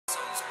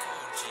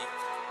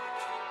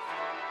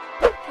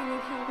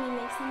help me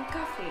make some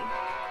coffee?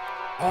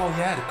 Oh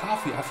yeah, the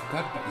coffee. I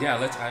forgot about. Yeah,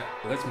 let's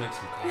make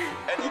some coffee.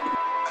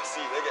 I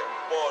see they get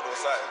bored or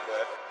something,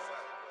 man.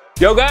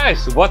 Yo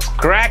guys, what's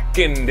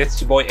cracking?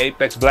 It's your boy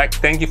Apex Black.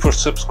 Thank you for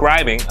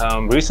subscribing.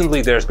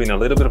 Recently there's been a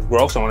little bit of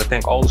growth, so I want to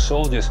thank all the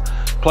soldiers,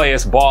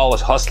 players, ballers,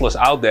 hustlers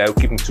out there who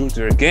keep true to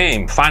their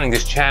game, finding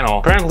this channel.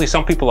 Apparently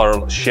some people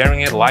are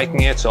sharing it,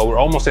 liking it, so we're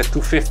almost at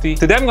 250.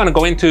 Today I'm going to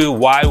go into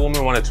why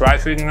women want to try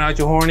figuring out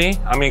your horny.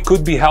 I mean, it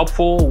could be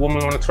helpful.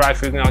 Women want to try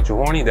figuring out your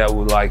horny. That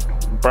would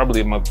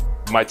probably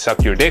might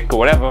suck your dick or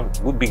whatever,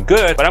 would be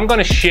good. But I'm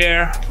gonna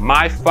share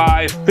my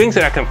 5 things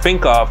that I can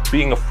think of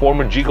being a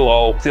former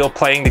gigolo, still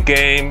playing the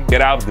game,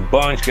 get out of the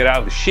bunch, get out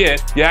of the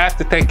shit. You have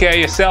to take care of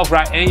yourself,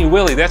 right? And you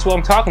willy, that's what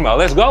I'm talking about.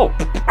 Let's go.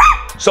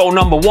 So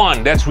number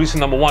 1, that's reason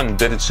number 1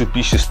 that it should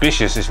be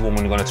suspicious is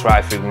women gonna try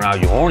figuring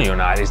out you're horny or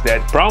not, is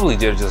that probably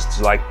they're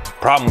just like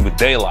problem with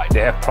daylight.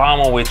 They have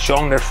problem with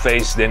showing their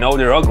face, they know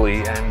they're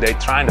ugly, and they're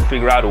trying to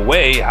figure out a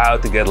way how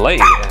to get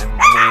laid. And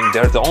I mean,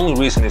 there's the only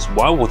reason is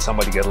why would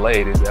somebody get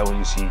laid is that when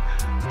you see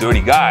dirty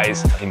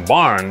guys in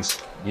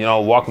barns, you know,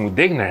 walking with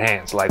dick in their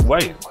hands, like,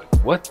 wait, like,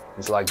 what?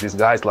 It's like this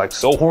guy's like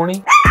so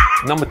horny.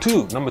 Number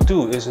two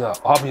is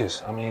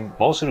obvious. I mean,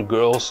 most of the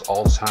girls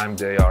all the time,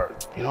 they are,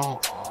 you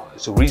know,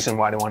 it's a reason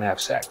why they want to have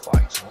sex.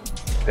 Like, so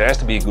there has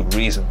to be a good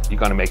reason. You're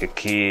gonna make a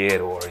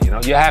kid, or you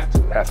know, you have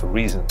to have a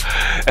reason.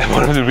 And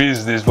one of the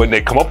reasons is when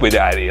they come up with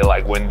the idea,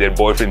 like when their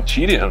boyfriend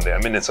cheated on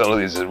them, and then suddenly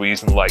there's a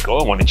reason like, oh,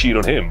 I want to cheat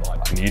on him.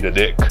 Like, I need a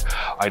dick.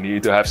 I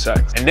need to have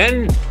sex. And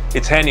then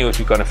it's handy if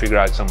you're gonna figure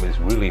out somebody's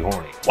really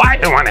horny. Why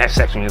do you want to have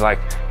sex with me? Like,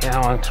 you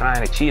know, I'm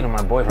trying to cheat on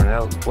my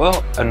boyfriend.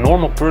 Well, a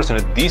normal person,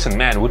 a decent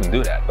man wouldn't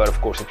do that. But of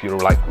course, if you're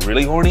like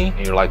really horny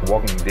and you're like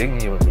walking with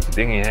digging your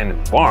hand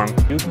in the barn,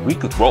 we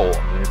could roll.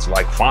 I mean, it's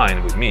like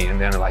fine with me.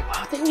 And then they're like,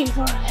 oh, thank you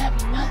for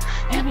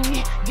having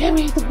me, give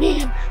me the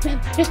me, and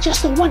it's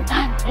just a one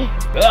time thing.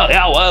 Well,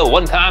 yeah, well,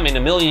 one time in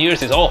a million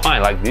years is all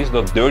fine. Like these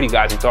dirty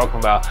guys you're talking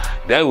about,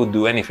 they would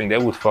do anything, they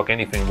would fuck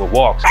anything with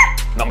walks.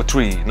 Number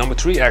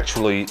three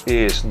actually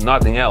is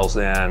nothing else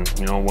than,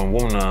 you know, when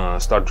women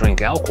start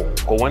drinking alcohol.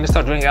 But when they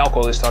start drinking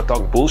alcohol, they start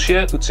talking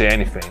bullshit. Could say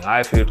anything.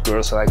 I've heard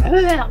girls like, I'm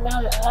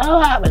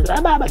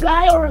a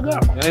guy or a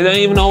girl. They don't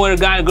even know where a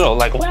guy or girl.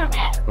 Like, where am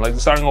I? Like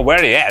starting on where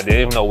they at. They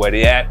don't even know where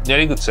they at. Yeah,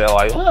 they could say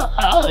like,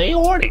 oh, they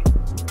horny.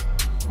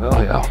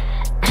 Well, yeah.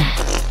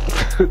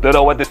 Don't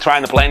know what they're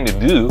trying to plan to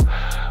do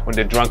when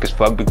they're drunk as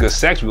fuck, because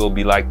sex will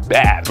be like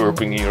bad,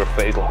 burping in your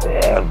face, like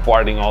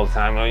farting all the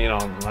time. You know,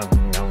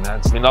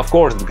 that's, I mean, of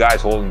course, the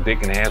guys holding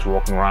dick in hands,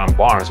 walking around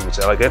barns, would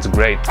say like, that's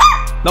great.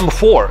 Number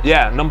 4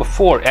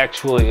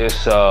 actually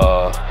is, you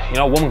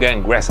know, women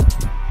getting aggressive,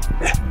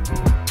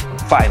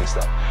 fighting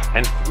stuff.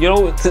 And you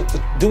know,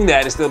 doing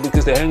that is still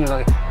because they're hanging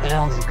like,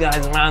 man, these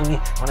guys around me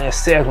want to have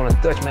sex, want to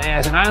touch my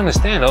ass. And I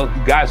understand though,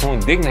 the guys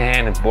holding dick in their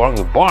hand and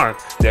barking the barn,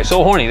 they're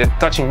so horny, they're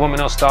touching women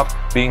and stuff,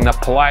 being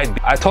not polite.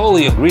 I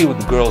totally agree with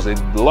the girls that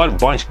a lot of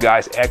bunch of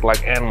guys act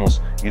like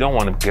animals. You don't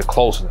want to get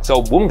close to them.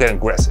 So women get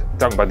aggressive.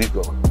 Talking about these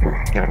girls,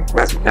 getting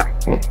aggressive, yeah,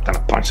 gonna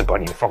punch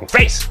somebody in your fucking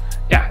face.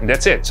 Yeah, and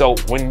that's it. So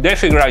when they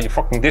figure out you're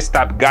fucking this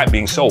type of guy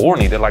being so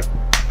horny, they're like,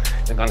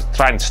 they're gonna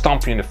try and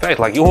stomp you in the face,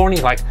 like, you horny?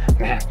 Like,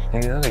 man,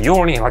 you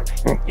horny? Like,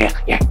 yeah.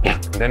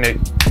 And then they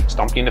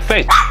stomp you in the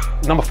face.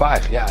 Number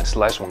 5, yeah, it's the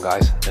last one,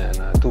 guys,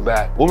 and too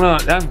bad. Women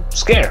are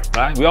scared,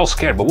 right? We all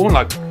scared, but women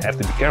like have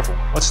to be careful.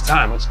 What's the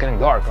time? It's getting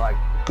dark. Like,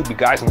 could be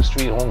guys on the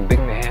street holding dick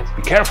in their hands.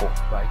 Be careful,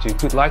 right? You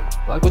could like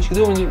what you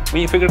do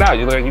when you figure it out.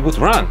 You could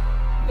run.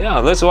 Yeah,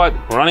 that's what,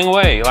 running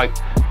away. Like,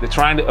 they're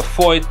trying to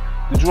avoid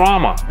the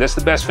drama. That's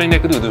the best thing they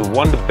could do.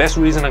 The best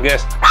reason, I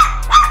guess.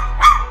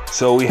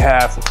 So we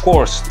have, of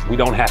course, we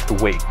don't have to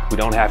wait. We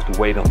don't have to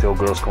wait until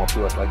girls come up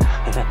to us like,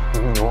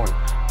 you're horny.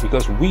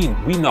 Because we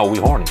know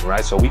we're horny,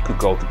 right? So we could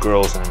go to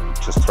girls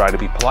and just try to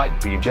be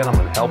polite, be a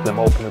gentleman, help them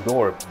open the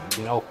door,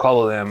 you know,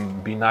 color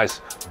them, be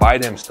nice, buy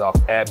them stuff,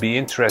 be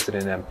interested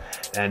in them.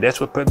 And that's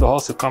what the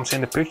hustle comes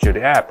in the picture,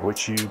 the app,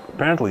 which you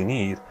apparently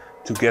need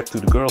to get to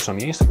the girls on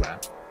the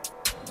Instagram.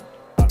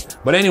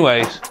 But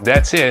anyways,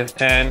 that's it.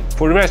 And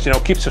for the rest, you know,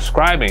 keep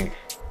subscribing,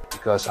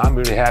 because I'm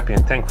really happy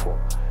and thankful,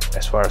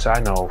 as far as I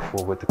know,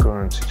 with the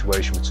current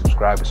situation with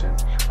subscribers.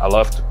 And I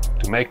love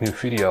to make new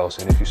videos,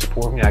 and if you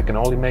support me, I can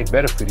only make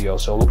better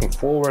videos. So looking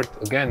forward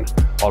again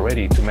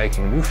already to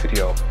making a new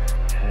video,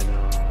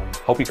 and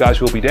hope you guys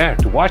will be there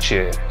to watch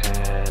it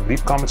and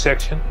leave a comment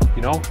section,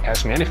 you know,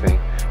 ask me anything.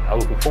 I'm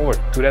looking forward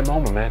to that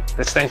moment, man.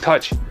 Let's stay in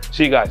touch.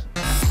 See you guys.